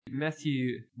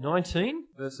Matthew 19,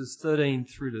 verses 13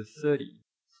 through to 30.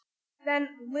 Then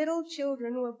little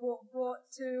children were brought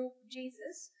to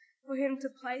Jesus for him to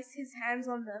place his hands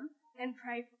on them and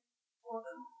pray for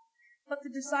them. But the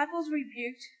disciples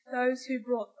rebuked those who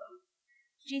brought them.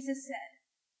 Jesus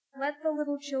said, "Let the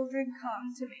little children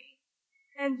come to me,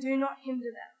 and do not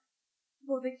hinder them,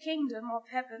 for the kingdom of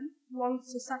heaven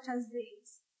belongs to such as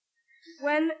these."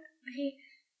 When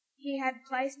he had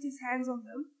placed his hands on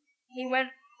them, he went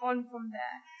on from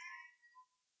there.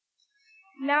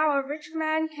 Now a rich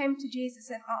man came to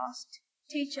Jesus and asked,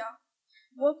 "Teacher,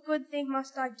 what good thing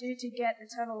must I do to get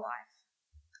eternal life?"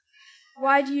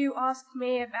 "Why do you ask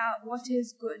me about what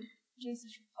is good?"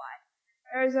 Jesus replied.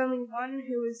 "There is only one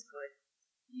who is good.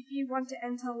 If you want to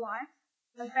enter life,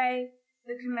 obey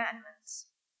the commandments."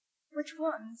 "Which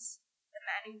ones?" the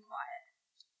man inquired.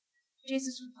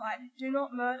 Jesus replied, "Do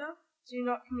not murder, do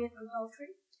not commit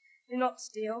adultery, do not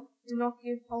steal, do not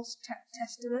give false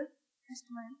testimony,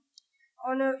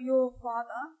 honor your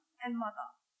father and mother,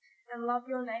 and love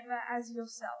your neighbor as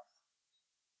yourself."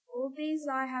 "All these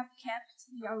I have kept,"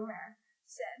 the young man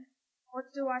said.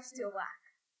 "What do I still lack?"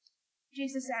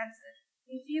 Jesus answered,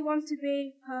 "If you want to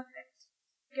be perfect,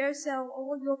 go sell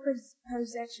all your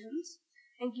possessions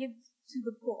and give to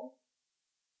the poor,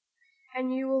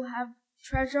 and you will have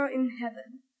treasure in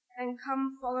heaven. Then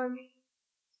come follow me."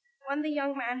 When the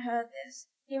young man heard this,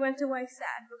 he went away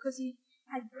sad because he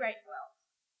had great wealth.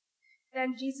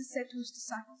 Then Jesus said to his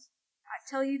disciples, "I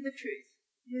tell you the truth,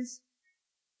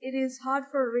 it is hard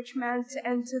for a rich man to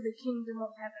enter the kingdom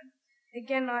of heaven.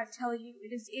 Again I tell you,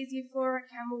 it is easier for a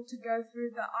camel to go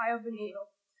through the eye of a needle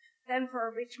than for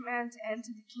a rich man to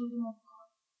enter the kingdom of God."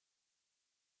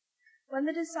 When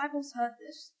the disciples heard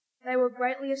this, they were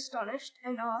greatly astonished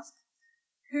and asked,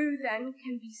 "Who then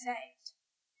can be saved?"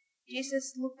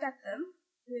 Jesus looked at them.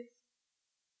 With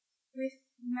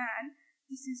man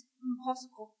this is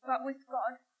impossible, but with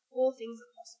God all things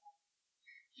are possible."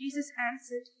 Jesus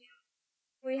answered him,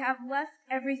 "We have left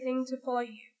everything to follow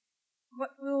you.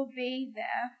 What will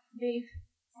there be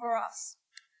for us?"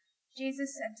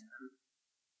 Jesus said to them,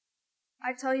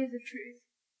 "I tell you the truth.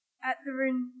 At the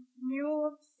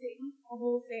renewal of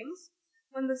all things,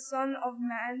 when the Son of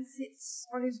Man sits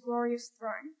on his glorious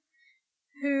throne,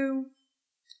 who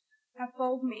have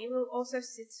followed me will also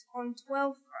sit on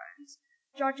 12 thrones,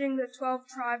 judging the 12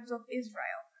 tribes of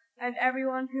Israel, and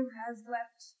everyone who has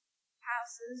left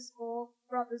houses or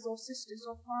brothers or sisters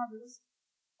or fathers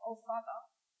or father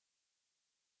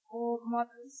or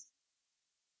mothers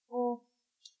or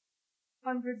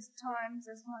hundreds of times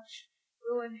as much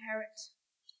will inherit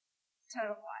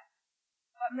eternal life.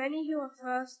 But many who are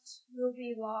first will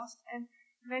be last, and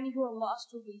many who are last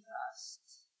will be first."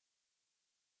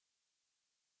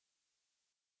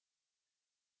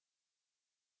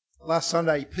 Last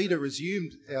Sunday, Peter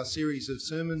resumed our series of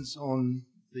sermons on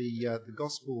the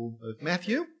Gospel of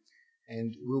Matthew,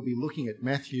 and we'll be looking at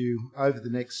Matthew over the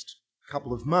next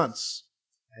couple of months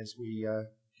as we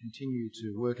continue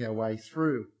to work our way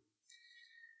through.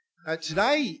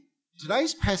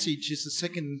 Today's passage is the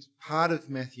second part of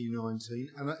Matthew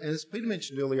 19, and as Peter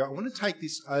mentioned earlier, I want to take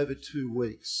this over 2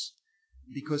 weeks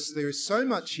because there is so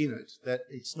much in it that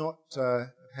it's not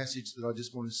a passage that I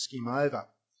just want to skim over.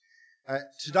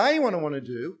 Today what I want to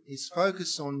do is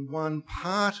focus on one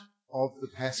part of the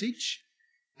passage,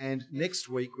 and next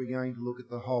week we're going to look at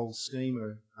the whole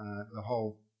schema, the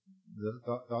whole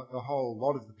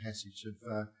lot of the passage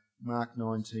of Mark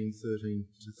 19, 13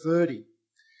 to 30.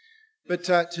 But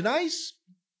today's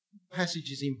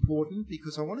passage is important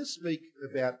because I want to speak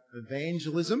about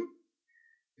evangelism.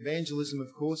 Evangelism,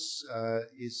 of course,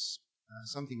 is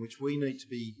something which we need to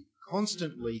be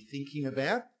constantly thinking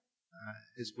about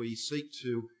as we seek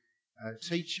to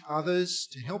teach others,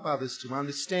 to help others to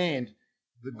understand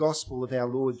the gospel of our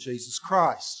Lord Jesus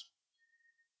Christ.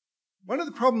 One of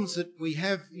the problems that we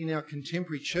have in our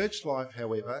contemporary church life,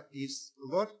 however, is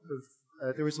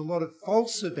there is a lot of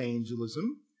false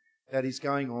evangelism that is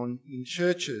going on in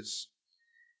churches.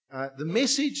 The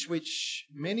message which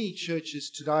many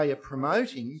churches today are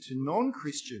promoting to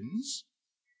non-Christians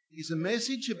is a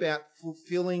message about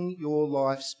fulfilling your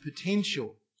life's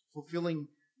potential. Fulfilling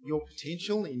your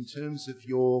potential in terms of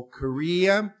your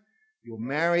career, your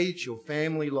marriage, your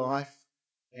family life,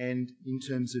 and in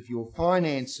terms of your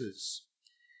finances.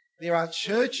 There are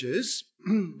churches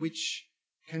which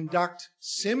conduct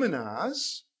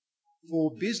seminars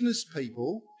for business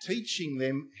people, teaching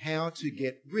them how to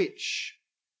get rich.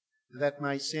 That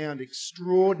may sound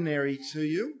extraordinary to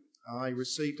you. I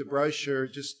received a brochure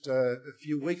just a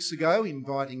few weeks ago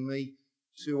inviting me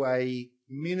to a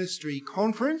ministry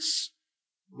conference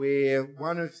where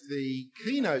one of the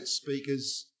keynote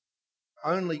speakers'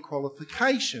 only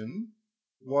qualification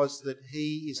was that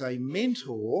he is a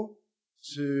mentor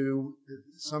to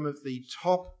some of the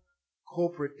top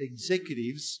corporate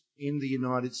executives in the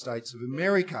United States of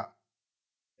America.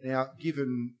 Now,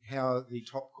 given how the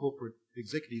top corporate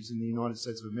executives in the United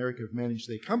States of America have managed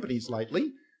their companies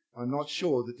lately, I'm not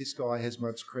sure that this guy has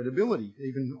much credibility,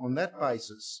 even on that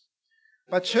basis.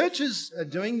 But churches are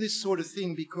doing this sort of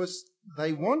thing because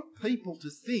they want people to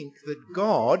think that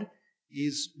God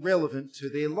is relevant to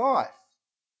their life.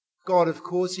 God, of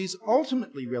course, is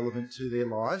ultimately relevant to their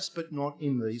lives, but not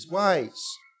in these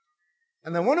ways.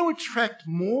 And they want to attract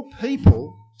more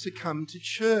people to come to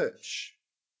church.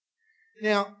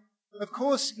 Now, of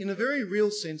course, in a very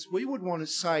real sense, we would want to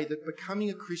say that becoming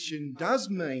a Christian does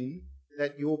mean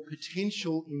that your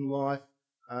potential in life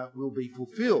will be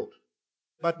fulfilled,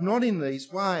 but not in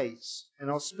these ways. And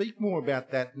I'll speak more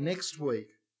about that next week.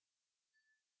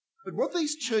 But what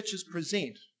these churches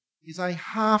present is a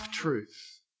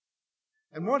half-truth.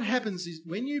 And what happens is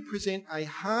when you present a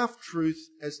half-truth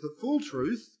as the full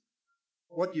truth,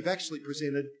 what you've actually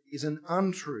presented is an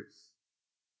untruth.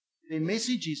 Their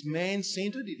message is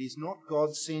man-centred, it is not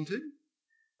God-centred.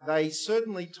 They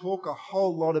certainly talk a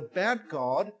whole lot about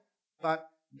God, but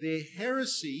their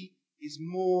heresy is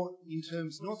more in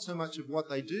terms not so much of what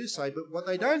they do say, but what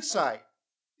they don't say.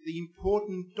 The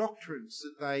important doctrines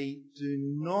that they do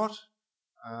not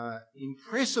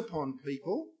impress upon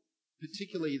people,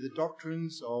 particularly the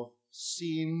doctrines of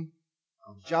sin,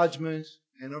 of judgment,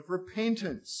 and of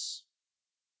repentance.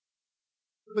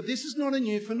 But this is not a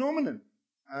new phenomenon.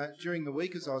 During the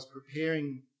week as I was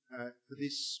preparing for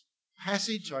this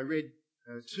passage, I read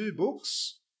 2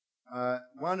 books.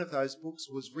 One of those books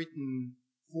was written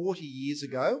 40 years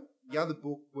ago. The other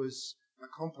book was a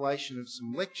compilation of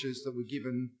some lectures that were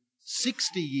given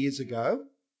 60 years ago.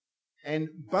 And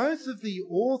both of the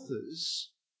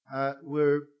authors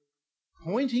were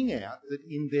pointing out that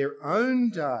in their own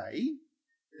day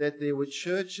that there were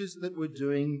churches that were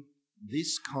doing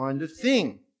this kind of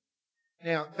thing.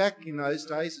 Now, back in those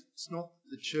days, it's not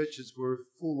that the churches were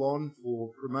full on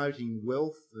for promoting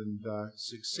wealth and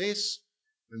success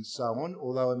and so on,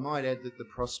 although I might add that the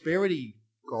prosperity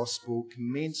gospel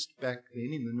commenced back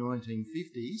then in the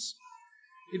 1950s.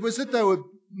 It was that they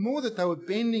were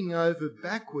bending over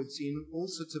backwards in all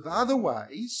sorts of other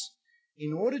ways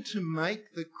in order to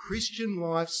make the Christian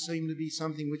life seem to be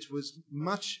something which was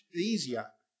much easier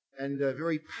and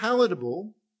very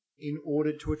palatable in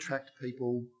order to attract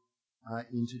people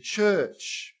into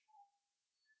church.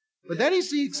 But that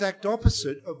is the exact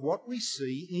opposite of what we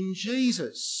see in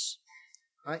Jesus.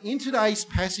 In today's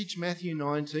passage, Matthew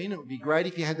 19, it would be great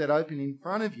if you had that open in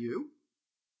front of you.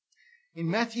 In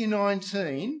Matthew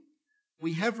 19,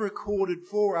 we have recorded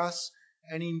for us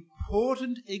an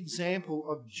important example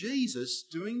of Jesus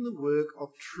doing the work of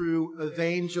true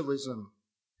evangelism.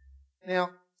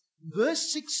 Now,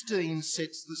 verse 16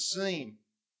 sets the scene.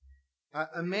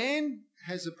 A man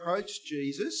has approached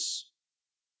Jesus,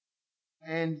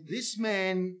 and this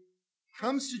man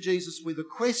comes to Jesus with a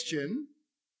question.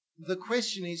 The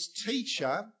question is,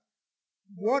 "Teacher,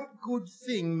 what good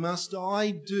thing must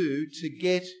I do to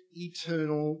get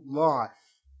eternal life?"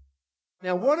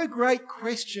 Now, what a great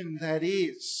question that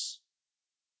is.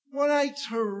 What a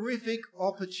terrific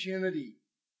opportunity.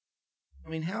 I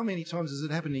mean, how many times does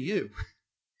it happen to you?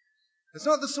 It's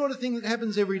not the sort of thing that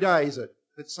happens every day, is it?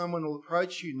 That someone will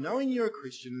approach you knowing you're a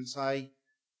Christian and say,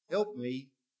 "Help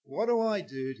me, what do I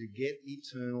do to get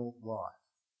eternal life?"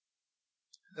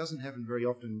 It doesn't happen very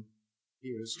often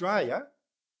here in Australia.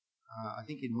 I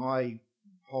think in my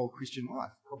whole Christian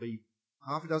life, probably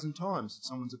half a dozen times that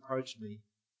someone's approached me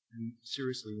and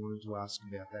seriously wanted to ask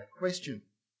about that question.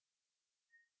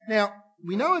 Now,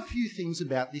 we know a few things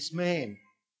about this man.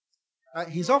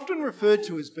 He's often referred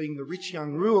to as being the rich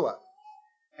young ruler,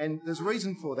 and there's a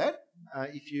reason for that.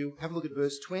 If you have a look at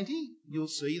verse 20, you'll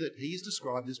see that he is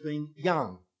described as being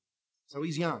young. So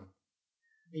he's young.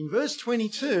 In verse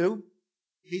 22,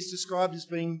 he's described as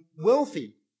being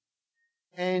wealthy.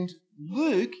 And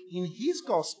Luke, in his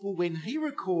gospel, when he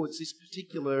records this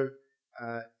particular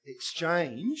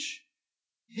exchange,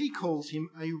 he calls him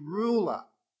a ruler,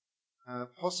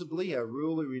 possibly a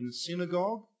ruler in a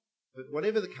synagogue. But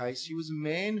whatever the case, he was a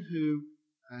man who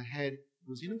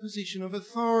was in a position of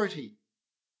authority.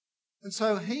 And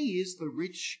so he is the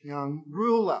rich young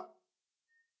ruler.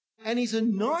 And he's a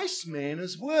nice man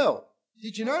as well.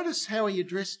 Did you notice how he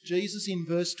addressed Jesus in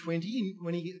verse 20?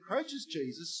 When he approaches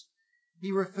Jesus,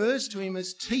 he refers to him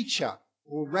as teacher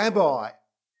or rabbi.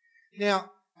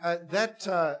 Now, that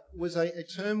was a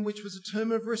term which was a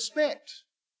term of respect.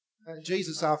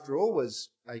 Jesus, after all, was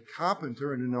a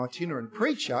carpenter and an itinerant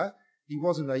preacher. He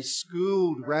wasn't a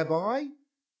schooled rabbi,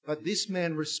 but this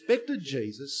man respected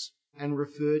Jesus and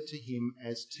referred to him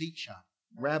as teacher,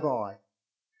 rabbi.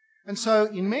 And so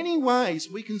in many ways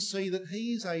we can see that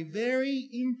he is a very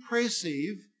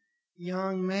impressive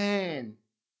young man.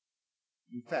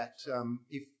 In fact,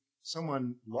 if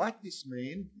someone like this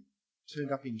man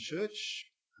turned up in church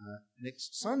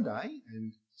next Sunday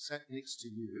and sat next to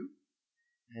you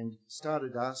and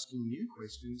started asking you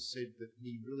questions, said that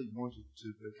he really wanted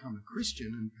to become a Christian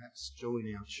and perhaps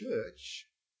join our church,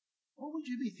 what would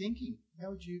you be thinking? How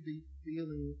would you be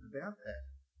feeling about that?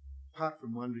 Apart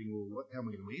from wondering, well, how am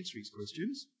I going to answer his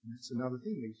questions? And that's another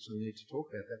thing. We actually need to talk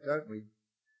about that, don't we?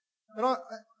 But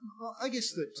I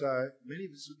guess that many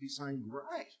of us would be saying,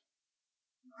 great.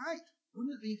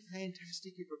 Wouldn't it be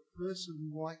fantastic if a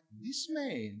person like this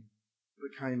man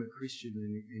became a Christian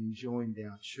and joined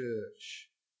our church?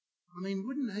 I mean,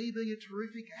 wouldn't he be a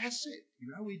terrific asset? You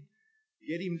know, we'd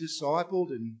get him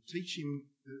discipled and teach him,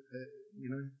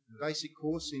 a basic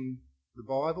course in the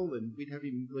Bible, and we'd have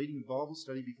him leading a Bible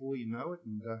study before you know it.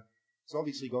 And he's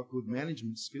obviously got good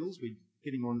management skills. We'd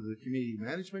get him onto the community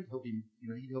management, help him,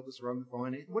 he'd help us run the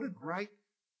finance. What a great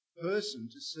person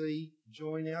to see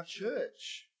join our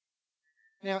church.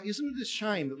 Now, isn't it a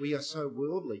shame that we are so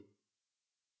worldly?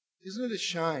 Isn't it a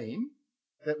shame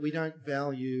that we don't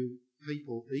value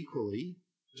people equally,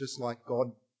 just like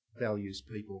God values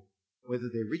people, whether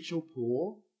they're rich or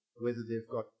poor, whether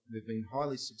they've been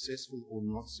highly successful or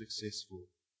not successful?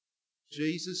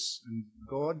 Jesus and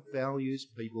God values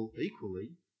people equally,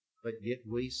 but yet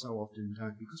we so often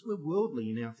don't, because we're worldly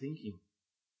in our thinking.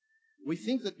 We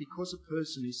think that because a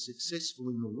person is successful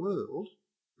in the world,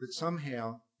 that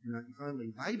somehow, if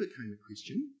only they became a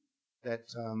Christian, that,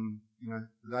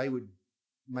 they would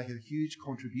make a huge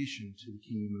contribution to the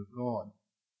kingdom of God.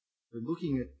 We're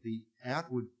looking at the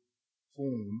outward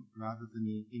form rather than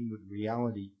the inward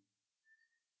reality.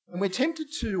 And we're tempted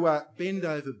to bend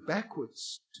over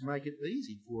backwards to make it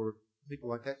easy for people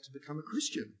like that to become a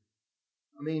Christian.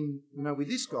 I mean, with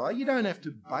this guy, you don't have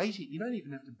to bait him. You don't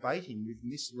even have to bait him with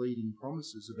misleading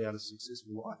promises about a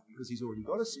successful life, because he's already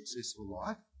got a successful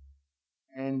life,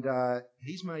 and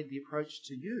he's made the approach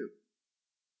to you.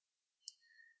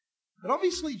 But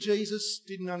obviously Jesus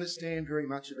didn't understand very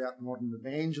much about modern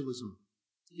evangelism,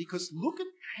 because look at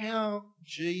how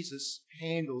Jesus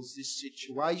handles this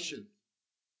situation.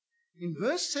 In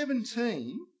verse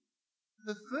 17,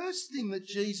 the first thing that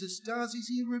Jesus does is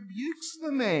he rebukes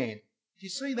the man. Do you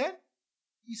see that?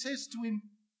 He says to him,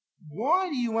 "Why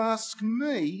do you ask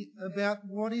me about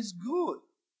what is good?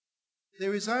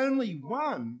 There is only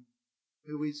one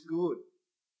who is good."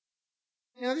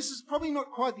 Now, this is probably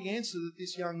not quite the answer that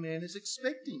this young man is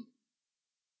expecting.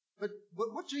 But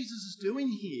what Jesus is doing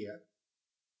here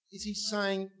is he's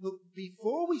saying, look,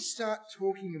 before we start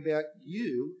talking about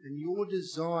you and your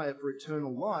desire for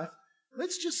eternal life,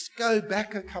 let's just go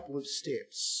back a couple of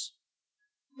steps.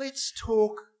 Let's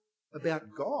talk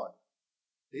about God.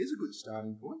 There's a good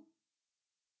starting point.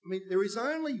 I mean, there is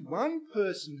only one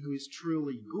person who is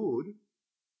truly good,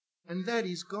 and that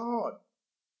is God.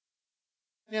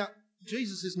 Now,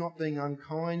 Jesus is not being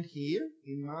unkind here.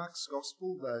 In Mark's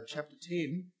Gospel, chapter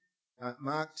 10,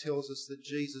 Mark tells us that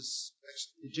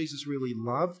Jesus really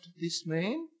loved this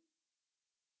man.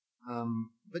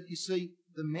 But you see,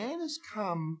 the man has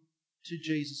come to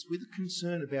Jesus with a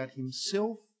concern about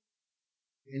himself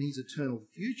and his eternal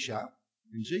future,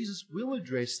 and Jesus will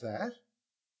address that.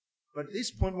 But at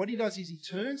this point, what he does is he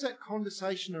turns that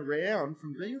conversation around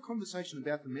from being a conversation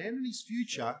about the man and his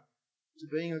future to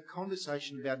being a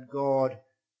conversation about God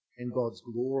and God's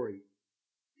glory.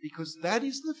 Because that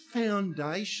is the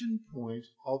foundation point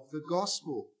of the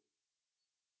gospel.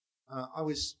 I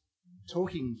was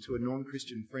talking to a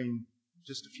non-Christian friend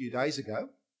just a few days ago,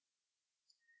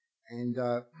 and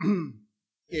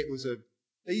it was an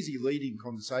easy leading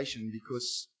conversation,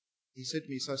 because he said to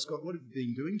me, "So Scott, what have you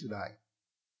been doing today?"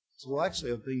 So, well,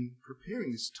 actually, I've been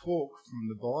preparing this talk from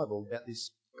the Bible about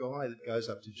this guy that goes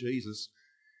up to Jesus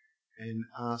and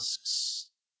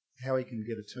asks how he can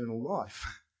get eternal life,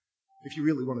 if you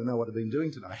really want to know what I've been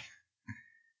doing today.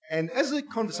 And as the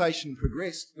conversation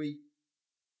progressed, we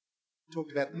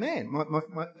talked about the man,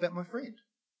 about my friend.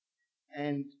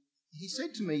 And he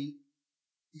said to me,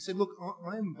 look,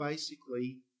 I am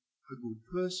basically a good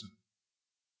person.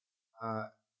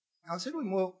 I said to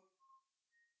him, well,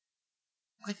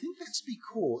 I think that's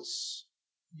because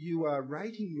you are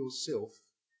rating yourself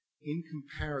in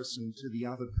comparison to the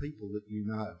other people that you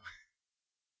know.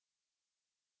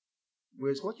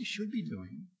 Whereas what you should be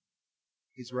doing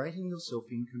is rating yourself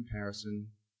in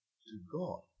comparison to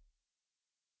God.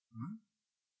 Right?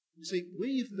 You see,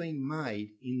 we've been made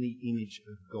in the image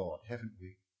of God, haven't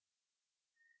we?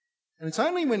 And it's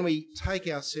only when we take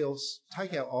our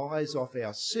eyes off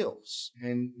ourselves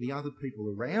and the other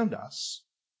people around us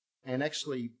and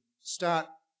actually start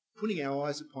putting our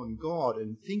eyes upon God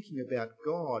and thinking about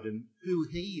God and who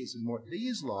He is and what He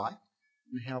is like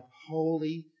and how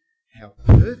holy, how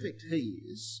perfect He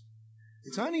is,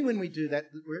 it's only when we do that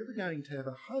that we're ever going to have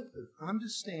a hope of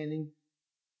understanding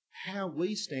how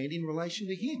we stand in relation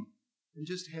to Him and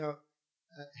just how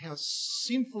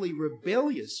sinfully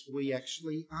rebellious we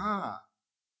actually are,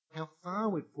 how far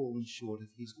we've fallen short of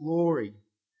His glory.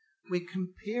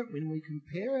 When we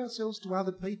compare ourselves to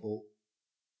other people,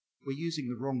 we're using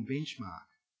the wrong benchmark,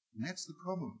 and that's the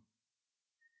problem.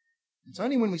 It's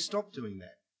only when we stop doing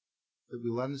that that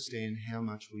we'll understand how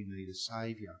much we need a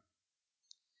saviour.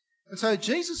 And so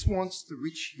Jesus wants the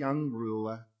rich young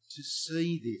ruler to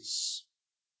see this.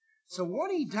 So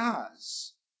what he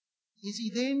does is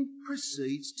he then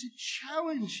proceeds to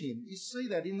challenge him. You see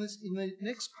that in the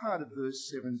next part of verse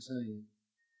 17.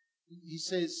 He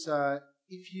says,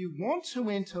 if you want to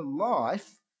enter life,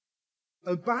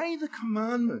 obey the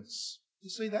commandments. You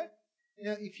see that?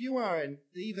 Now, if you are an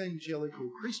evangelical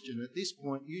Christian at this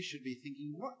point, you should be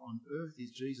thinking, what on earth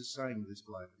is Jesus saying to this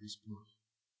bloke at this point?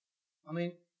 I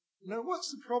mean,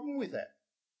 what's the problem with that?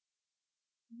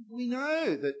 We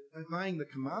know that obeying the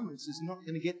commandments is not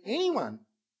going to get anyone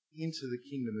into the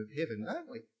kingdom of heaven, don't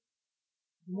we?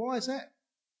 Why is that?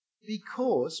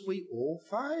 Because we all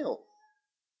fail.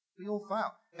 We all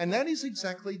fail. And that is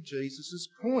exactly Jesus'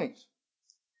 point.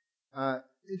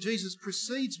 Jesus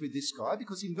proceeds with this guy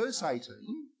because in verse 18,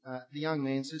 the young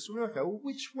man says, okay, well,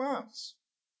 which ones?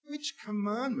 Which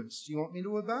commandments do you want me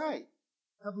to obey?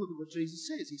 Have a look at what Jesus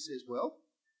says. He says, well,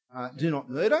 do not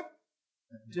murder,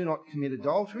 do not commit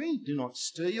adultery, do not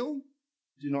steal,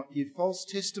 do not give false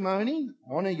testimony,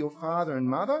 honour your father and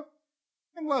mother,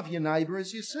 and love your neighbour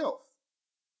as yourself.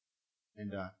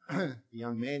 And the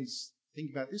young man's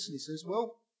thinking about this and he says,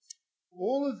 well,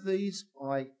 all of these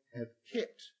I have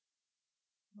kept.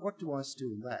 What do I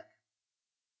still lack?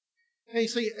 Now you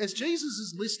see, as Jesus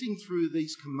is listing through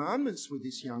these commandments with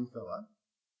this young fella,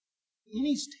 in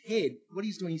his head, what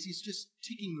he's doing is he's just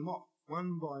ticking them off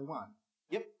one by one.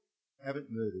 Yep, haven't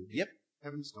murdered. Yep,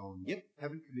 haven't stolen. Yep,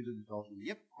 haven't committed adultery.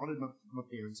 Yep, honoured my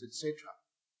parents, etc.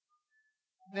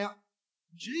 Now,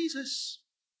 Jesus,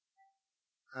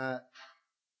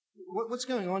 what's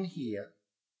going on here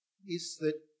is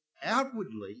that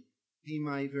outwardly he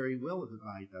may very well have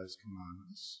obeyed those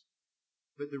commandments,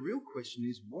 but the real question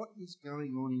is what is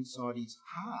going on inside his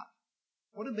heart?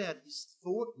 What about his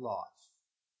thought life?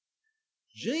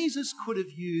 Jesus could have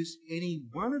used any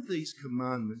one of these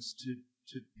commandments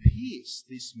to pierce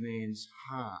this man's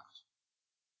heart,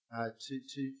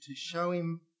 to show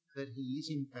him that he is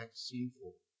in fact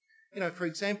sinful. For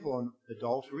example, on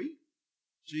adultery,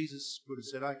 Jesus would have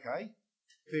said, okay,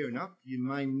 fair enough, you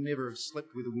may never have slept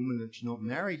with a woman that you're not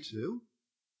married to,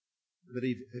 but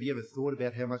have you ever thought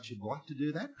about how much you'd like to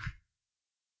do that?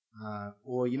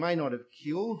 Or you may not have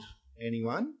killed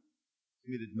anyone,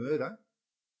 committed murder,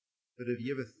 but have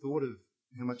you ever thought of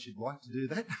how much you'd like to do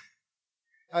that?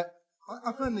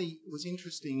 I found it was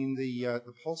interesting in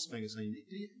the Pulse magazine.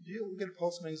 Did you get a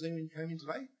Pulse magazine when you came in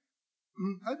today?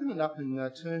 Open it up and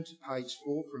turn to page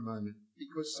 4 for a moment,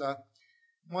 because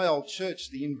my old church,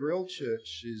 the Inverell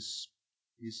Church, is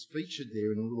featured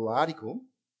there in a little article.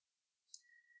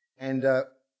 And the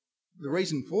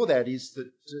reason for that is that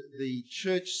the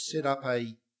church set up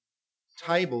a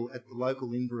table at the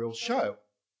local Inverell show,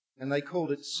 and they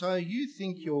called it, So You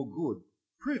Think You're Good?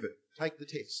 Prove it. Take the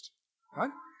test. Right?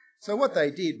 So what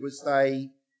they did was they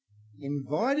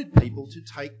invited people to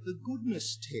take the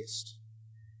goodness test.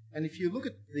 And if you look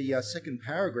at the second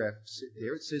paragraph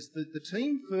there, it says that the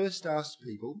team first asked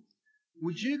people,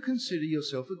 would you consider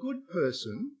yourself a good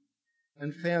person?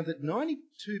 And found that 92%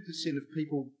 of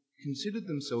people considered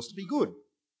themselves to be good.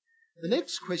 The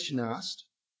next question asked,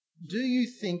 do you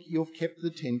think you've kept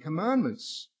the 10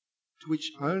 Commandments? To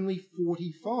which only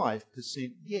 45%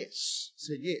 said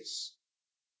yes.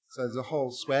 So there's a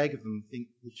whole swag of them think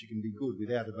that you can be good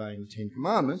without obeying the 10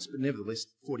 Commandments, but nevertheless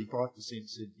 45%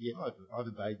 said, yeah, I've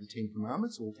obeyed the 10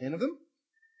 Commandments, all 10 of them.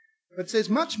 But it says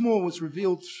much more was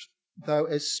revealed, though,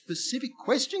 as specific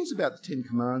questions about the 10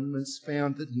 Commandments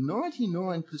found that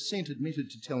 99% admitted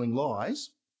to telling lies,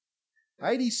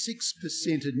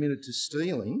 86% admitted to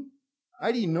stealing,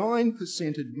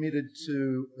 89% admitted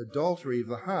to adultery of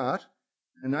the heart,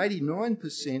 and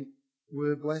 89%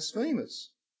 were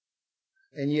blasphemers.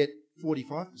 And yet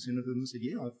 45% of them said,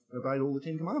 yeah, I've obeyed all the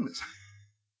 10 Commandments.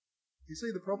 You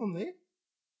see the problem there?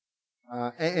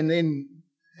 And then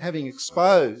having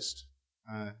exposed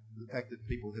the fact that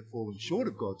people have fallen short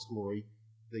of God's glory,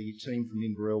 the team from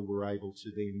Inverell were able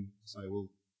to then say, well,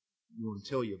 we want to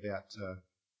tell you about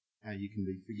how you can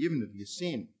be forgiven of your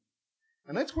sin.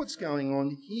 And that's what's going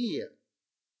on here.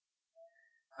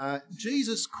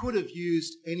 Jesus could have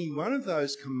used any one of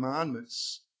those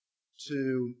commandments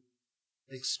to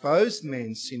expose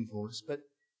man's sinfulness, but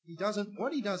he doesn't.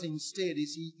 What he does instead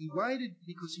is he waited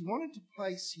because he wanted to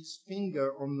place his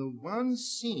finger on the one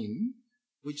sin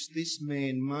which this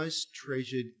man most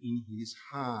treasured in his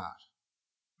heart.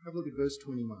 Have a look at verse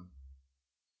 21.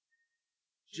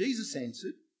 Jesus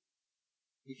answered,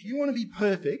 if you want to be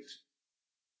perfect,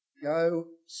 go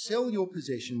sell your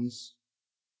possessions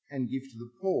and give to the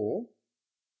poor,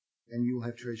 and you'll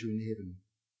have treasure in heaven.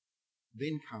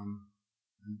 Then come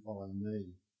and follow me.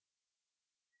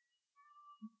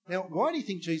 Now, why do you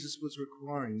think Jesus was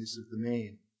requiring this of the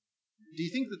man? Do you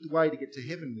think that the way to get to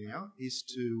heaven now is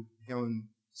to go and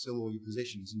sell all your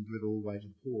possessions and give it all away to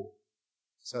the poor?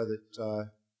 So that,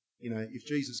 when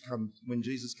Jesus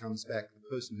comes back,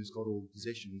 the person who's got all the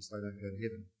possessions, they don't go to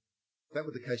heaven. If that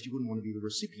were the case, you wouldn't want to be the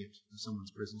recipient of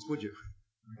someone's presents, would you?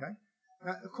 Okay?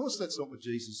 Now, of course, that's not what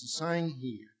Jesus is saying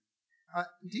here.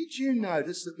 Did you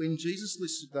notice that when Jesus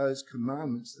listed those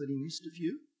commandments that he missed a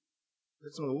few?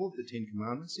 That's not all of the 10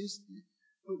 Commandments, is it?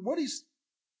 But what is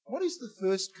the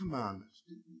first commandment?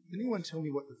 Can anyone tell me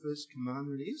what the first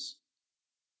commandment is?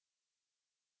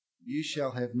 You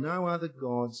shall have no other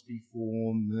gods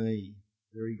before me.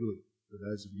 Very good, for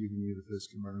those of you who knew the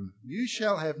first commandment. You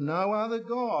shall have no other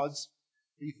gods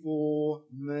before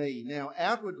me. Now,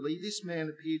 outwardly, this man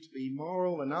appeared to be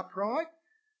moral and upright.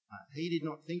 He did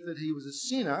not think that he was a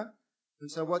sinner. And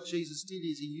so what Jesus did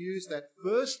is he used that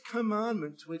first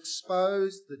commandment to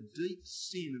expose the deep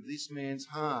sin of this man's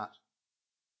heart.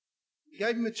 He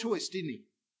gave him a choice, didn't he?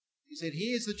 He said,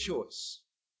 here's the choice.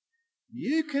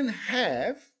 You can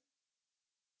have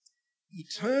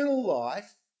eternal life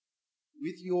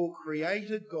with your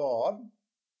Creator God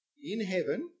in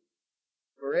heaven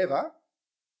forever,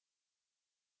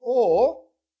 or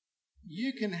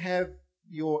you can have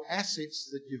your assets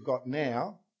that you've got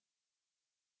now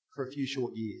for a few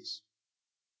short years.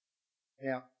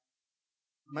 Now,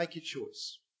 make your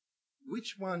choice.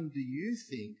 Which one do you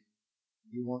think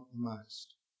you want the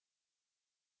most?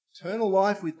 Eternal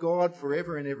life with God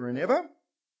forever and ever and ever,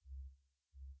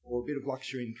 or a bit of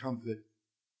luxury and comfort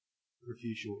for a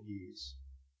few short years?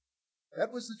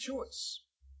 That was the choice.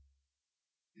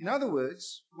 In other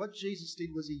words, what Jesus did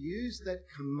was he used that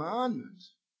commandment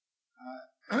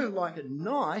like a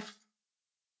knife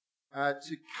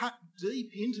to cut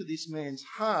deep into this man's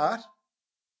heart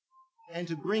and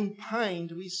to bring pain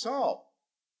to his soul.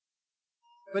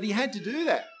 But he had to do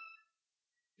that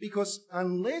because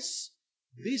unless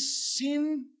this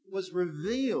sin was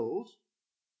revealed,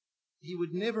 he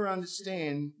would never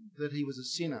understand that he was a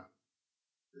sinner,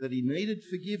 that he needed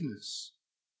forgiveness.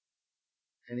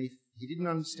 And if he didn't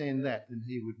understand that, then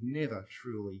he would never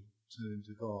truly turn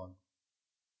to God.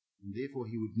 And therefore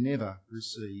he would never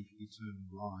receive eternal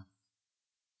life.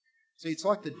 See, it's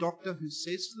like the doctor who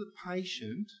says to the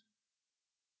patient,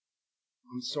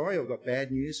 I'm sorry, I've got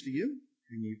bad news for you,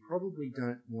 and you probably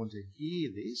don't want to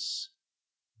hear this,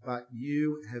 but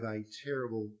you have a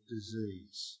terrible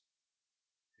disease.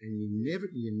 And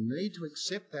you need to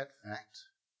accept that fact,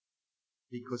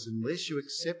 because unless you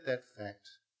accept that fact,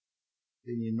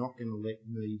 then you're not going to let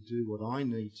me do what I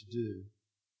need to do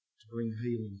to bring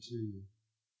healing to you.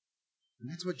 And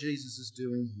that's what Jesus is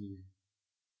doing here.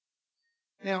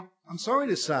 Now, I'm sorry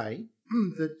to say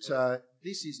that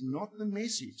this is not the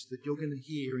message that you're going to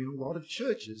hear in a lot of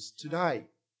churches today.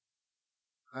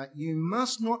 You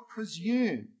must not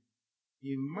presume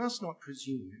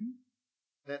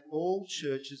that all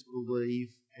churches believe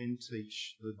and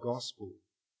teach the gospel,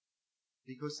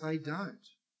 because they don't.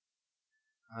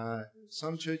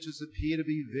 Some churches appear to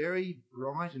be very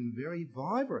bright and very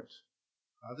vibrant.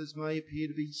 Others may appear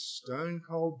to be stone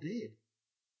cold dead.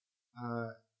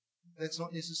 That's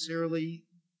not necessarily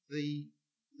the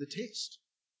test.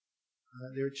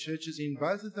 There are churches in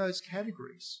both of those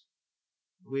categories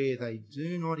where they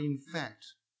do not in fact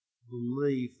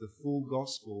believe the full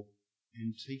gospel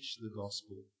and teach the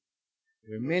gospel.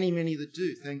 There are many, many that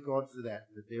do, thank God for that,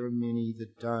 but there are many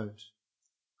that don't.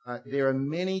 There are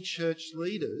many church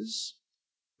leaders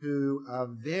who are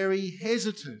very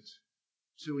hesitant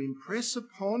to impress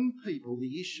upon people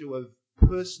the issue of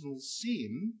personal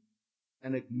sin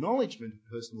and acknowledgement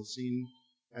of personal sin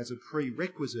as a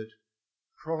prerequisite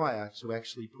prior to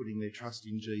actually putting their trust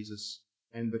in Jesus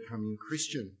and becoming a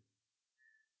Christian.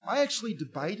 I actually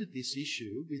debated this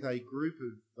issue with a group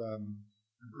of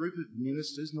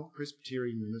ministers, not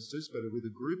Presbyterian ministers, but with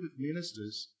a group of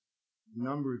ministers a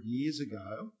number of years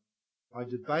ago. I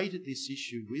debated this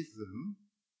issue with them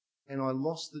and I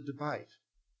lost the debate.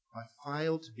 I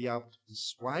failed to be able to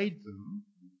persuade them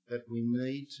that we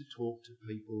need to talk to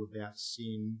people about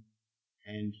sin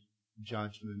and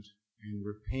judgment and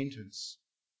repentance.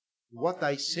 What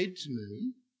they said to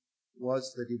me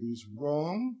was that it is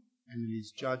wrong and it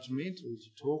is judgmental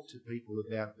to talk to people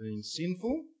about being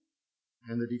sinful,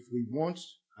 and that if we want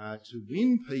to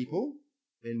win people,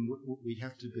 then what we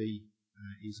have to be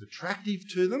is attractive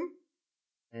to them,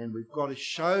 and we've got to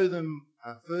show them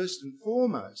first and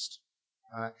foremost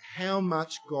how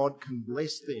much God can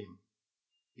bless them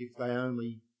if they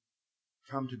only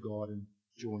come to God and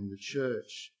join the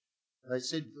church. They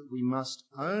said that we must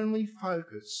only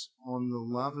focus on the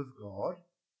love of God,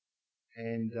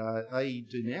 and they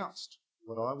denounced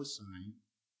what I was saying,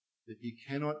 that you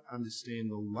cannot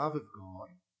understand the love of God,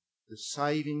 the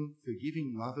saving,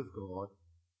 forgiving love of God,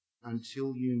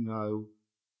 until you know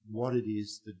what it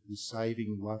is that the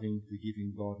saving, loving,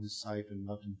 forgiving God has saved and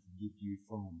loved and forgiven you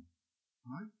from.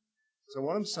 Right? So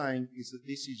what I'm saying is that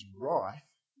this is rife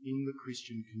in the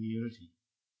Christian community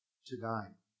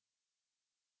today.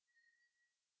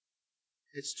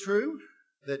 It's true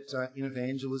that in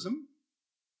evangelism,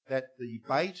 that the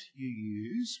bait you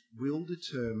use will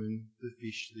determine the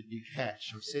fish that you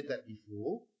catch. I've said that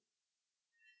before.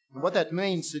 And what that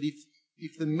means is that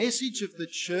if the message of the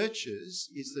churches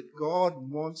is that God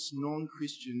wants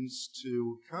non-Christians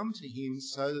to come to him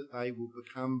so that they will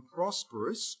become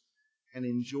prosperous and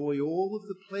enjoy all of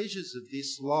the pleasures of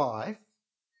this life,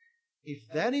 if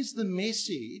that is the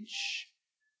message,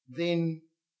 then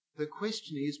the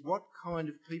question is, what kind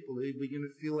of people are we going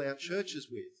to fill our churches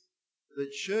with? The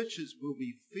churches will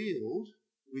be filled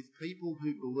with people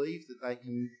who believe that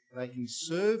they can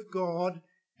serve God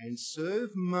and serve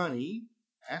money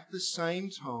at the same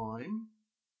time.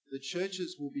 The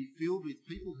churches will be filled with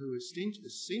people who are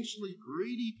essentially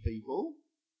greedy people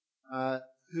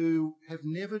who have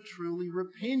never truly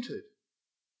repented.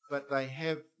 But they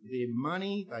have their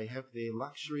money, they have their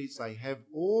luxuries, they have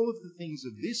all of the things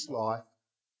of this life,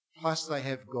 plus they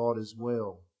have God as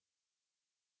well.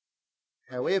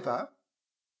 However,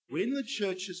 when the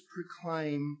churches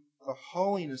proclaim the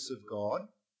holiness of God,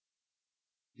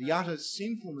 the utter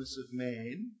sinfulness of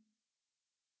man,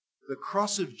 the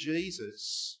cross of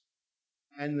Jesus,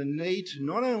 and the need to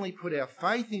not only put our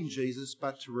faith in Jesus,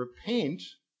 but to repent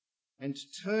and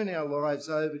to turn our lives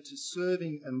over to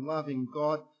serving and loving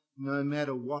God no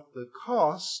matter what the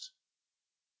cost,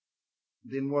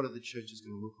 then what are the churches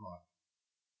going to look like?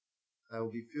 They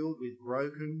will be filled with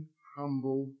broken,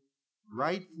 humble,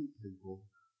 grateful people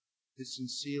who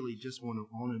sincerely just want to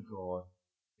honour God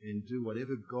and do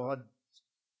whatever God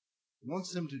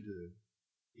wants them to do,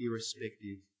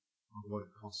 irrespective of what it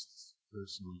costs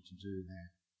personally to do that.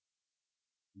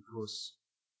 Because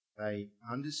they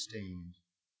understand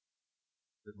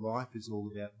that life is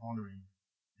all about honouring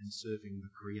and serving the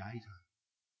Creator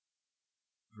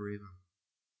forever.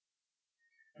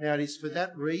 Now, it is for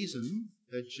that reason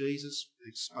that Jesus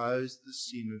exposed the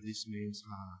sin of this man's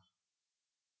heart.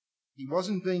 He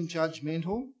wasn't being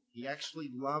judgmental. He actually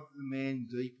loved the man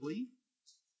deeply.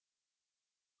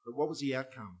 But what was the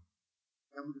outcome?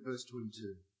 Have a look at verse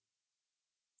 22.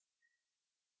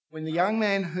 When the young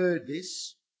man heard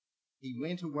this, he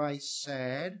went away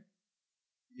sad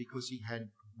because he had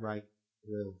great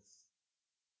wealth.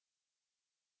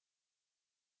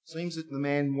 Seems that the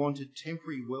man wanted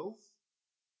temporary wealth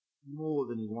more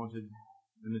than he wanted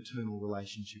an eternal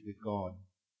relationship with God.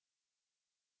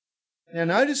 Now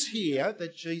notice here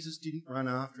that Jesus didn't run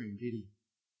after him, did he?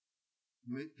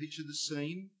 Picture the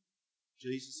scene.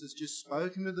 Jesus has just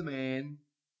spoken to the man.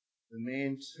 The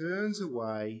man turns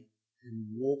away and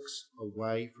walks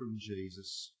away from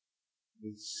Jesus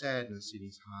with sadness in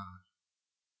his heart.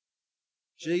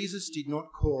 Jesus did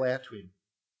not call out to him.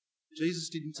 Jesus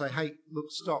didn't say, hey, look,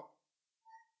 stop.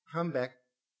 Come back.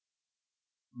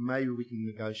 Maybe we can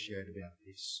negotiate about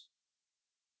this.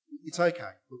 It's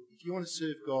okay. Look, if you want to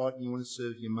serve God and you want to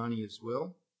serve your money as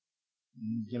well,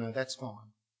 that's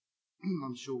fine.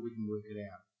 I'm sure we can work it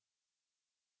out.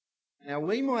 Now,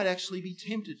 we might actually be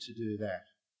tempted to do that.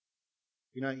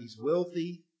 He's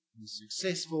wealthy, he's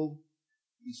successful,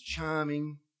 he's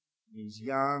charming, he's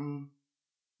young,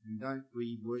 and don't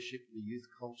we worship the youth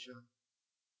culture?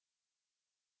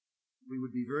 We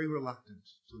would be very reluctant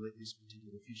to let this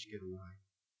particular fish get away.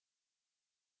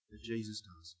 But Jesus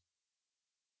does.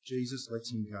 Jesus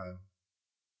lets him go.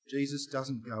 Jesus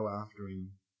doesn't go after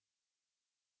him.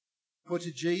 for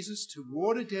to Jesus to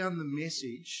water down the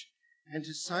message and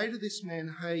to say to this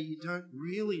man, hey, you don't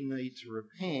really need to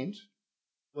repent,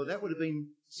 well, that would have been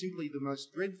simply the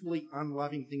most dreadfully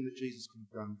unloving thing that Jesus could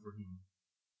have done for him.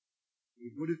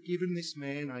 It would have given this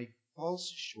man a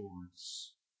false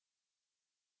assurance,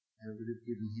 and it would have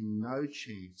given him no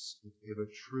chance of ever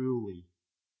truly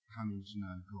coming to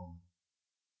know God.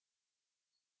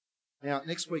 Now,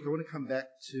 next week I want to come back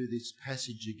to this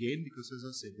passage again because, as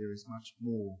I said, there is much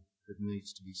more that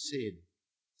needs to be said.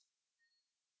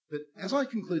 But as I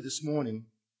conclude this morning,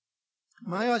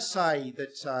 may I say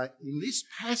that in this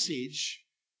passage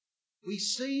we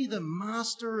see the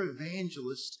master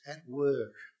evangelist at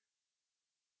work.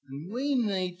 And we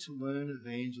need to learn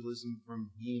evangelism from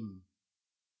him.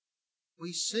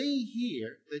 We see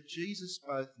here that Jesus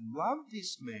both loved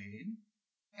this man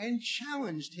and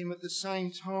challenged him at the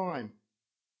same time.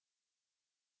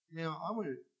 Now, I want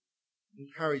to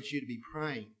encourage you to be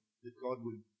praying that God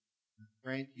would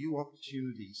grant you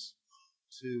opportunities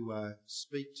to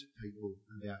speak to people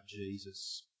about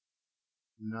Jesus,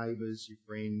 your neighbours, your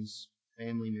friends,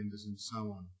 family members and so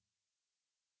on.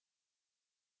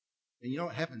 And you know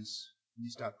what happens when you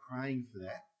start praying for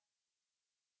that?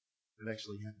 It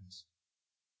actually happens.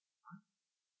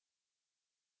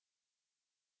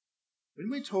 When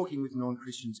we're talking with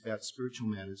non-Christians about spiritual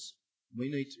matters,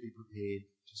 we need to be prepared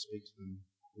to speak to them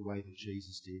the way that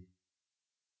Jesus did.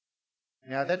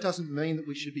 Now, that doesn't mean that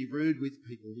we should be rude with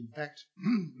people. In fact,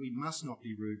 we must not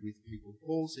be rude with people.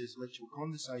 Paul says, let your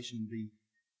conversation be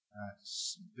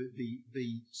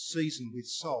seasoned with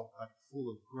salt, but full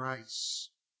of grace.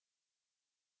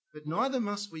 But neither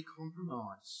must we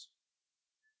compromise.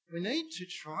 We need to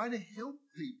try to help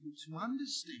people to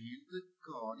understand that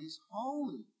God is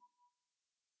holy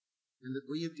and that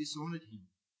we have dishonoured him.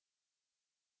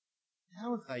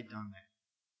 How have they done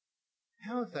that?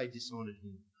 How have they dishonoured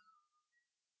him?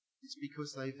 It's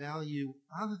because they value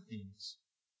other things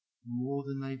more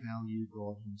than they value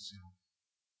God himself.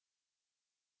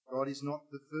 God is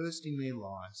not the first in their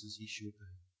lives as he should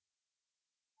be.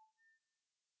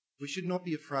 We should not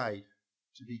be afraid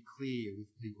to be clear with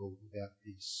people about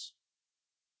this.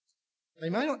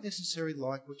 They may not necessarily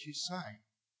like what you say,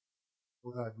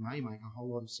 although it may make a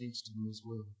whole lot of sense to them as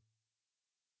well.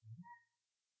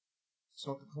 It's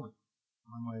not the point,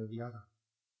 one way or the other.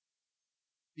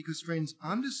 Because, friends,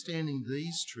 understanding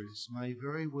these truths may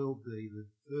very well be the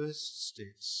first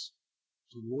steps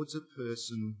towards a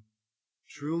person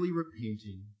truly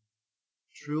repenting,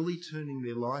 truly turning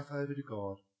their life over to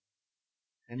God,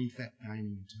 and in fact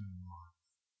gaining eternal life.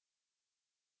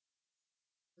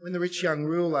 When the rich young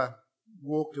ruler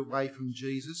walked away from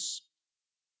Jesus,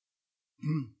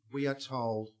 we are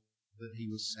told that he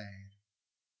was sad.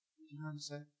 Do you notice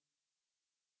that?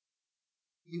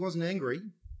 He wasn't angry.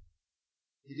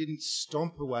 He didn't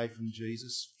stomp away from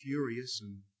Jesus, furious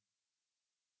and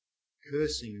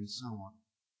cursing and so on.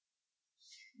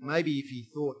 Maybe if he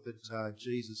thought that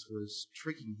Jesus was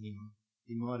tricking him,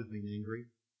 he might have been angry.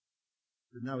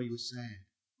 But no, he was sad.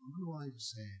 I wonder why he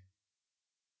was sad.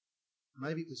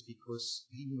 Maybe it was because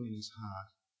he knew in his heart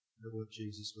that what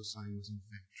Jesus was saying was in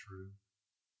fact true.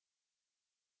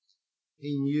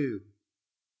 He knew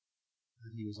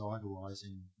that he was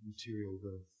idolising material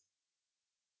wealth,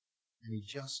 and he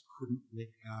just couldn't let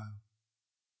go.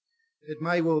 It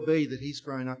may well be that he's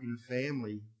grown up in a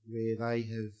family where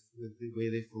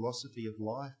their philosophy of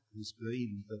life has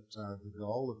been that the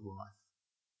goal of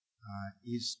life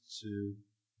is to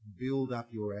build up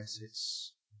your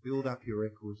assets, build up your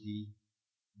equity,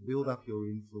 build up your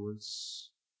influence,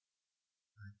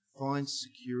 find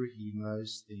security in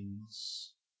those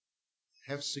things,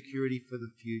 have security for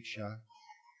the future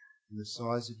in the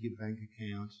size of your bank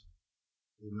account,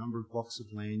 the number of blocks of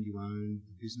land you own,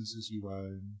 the businesses you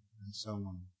own, and so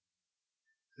on.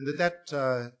 And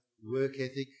that work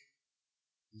ethic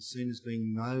is seen as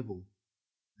being noble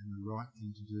and the right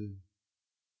thing to do.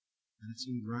 And it's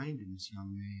ingrained in this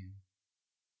young man.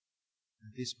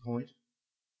 At this point,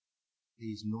 he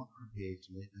is not prepared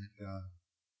to let that go.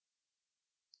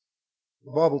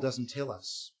 The Bible doesn't tell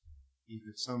us if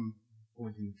at some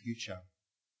point in the future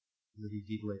that he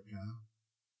did let go,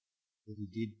 that he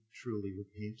did truly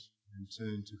repent and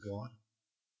turn to God.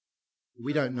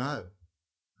 We don't know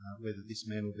whether this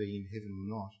man will be in heaven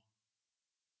or not.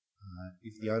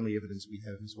 If the only evidence we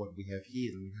have is what we have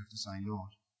here, then we have to say not.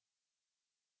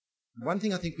 One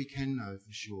thing I think we can know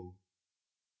for sure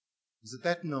is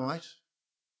that night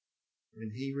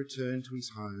when he returned to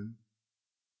his home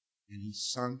and he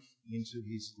sunk into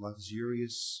his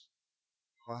luxurious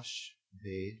plush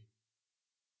bed,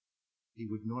 he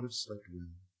would not have slept well.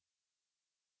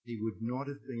 He would not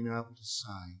have been able to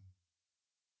say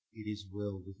it is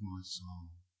well with my soul.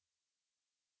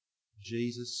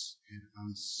 Jesus had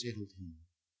unsettled him.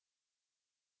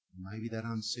 Maybe that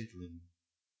unsettling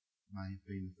may have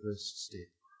been the first step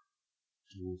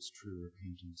towards true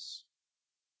repentance.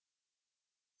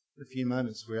 In a few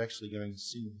moments we're actually going to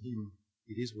sing the hymn,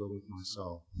 It Is Well With My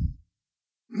Soul.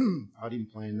 I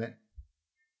didn't plan that.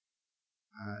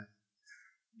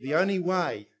 The only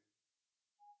way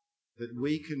that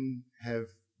we can have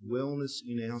wellness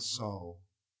in our soul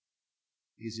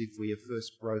is if we are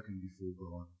first broken before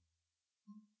God,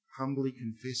 humbly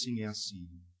confessing our sin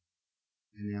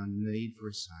and our need for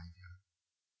a Saviour,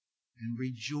 and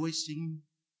rejoicing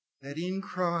that in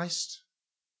Christ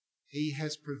He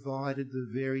has provided the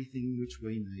very thing which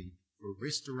we need for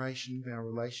restoration of our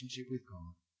relationship with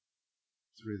God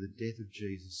through the death of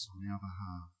Jesus on our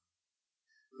behalf.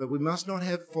 But we must not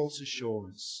have false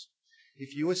assurance.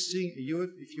 If you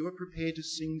are prepared to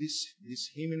sing this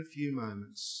hymn in a few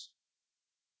moments,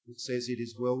 it says, It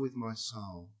is well with my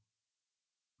soul.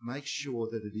 Make sure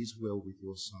that it is well with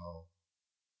your soul.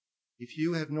 If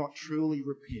you have not truly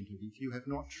repented, if you have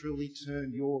not truly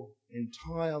turned your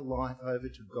entire life over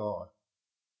to God,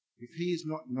 if He is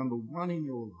not number one in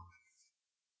your life,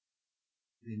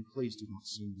 then please do not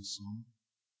sing this song.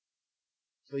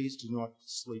 Please do not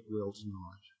sleep well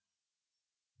tonight.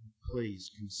 Please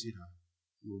consider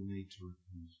your need to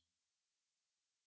repent.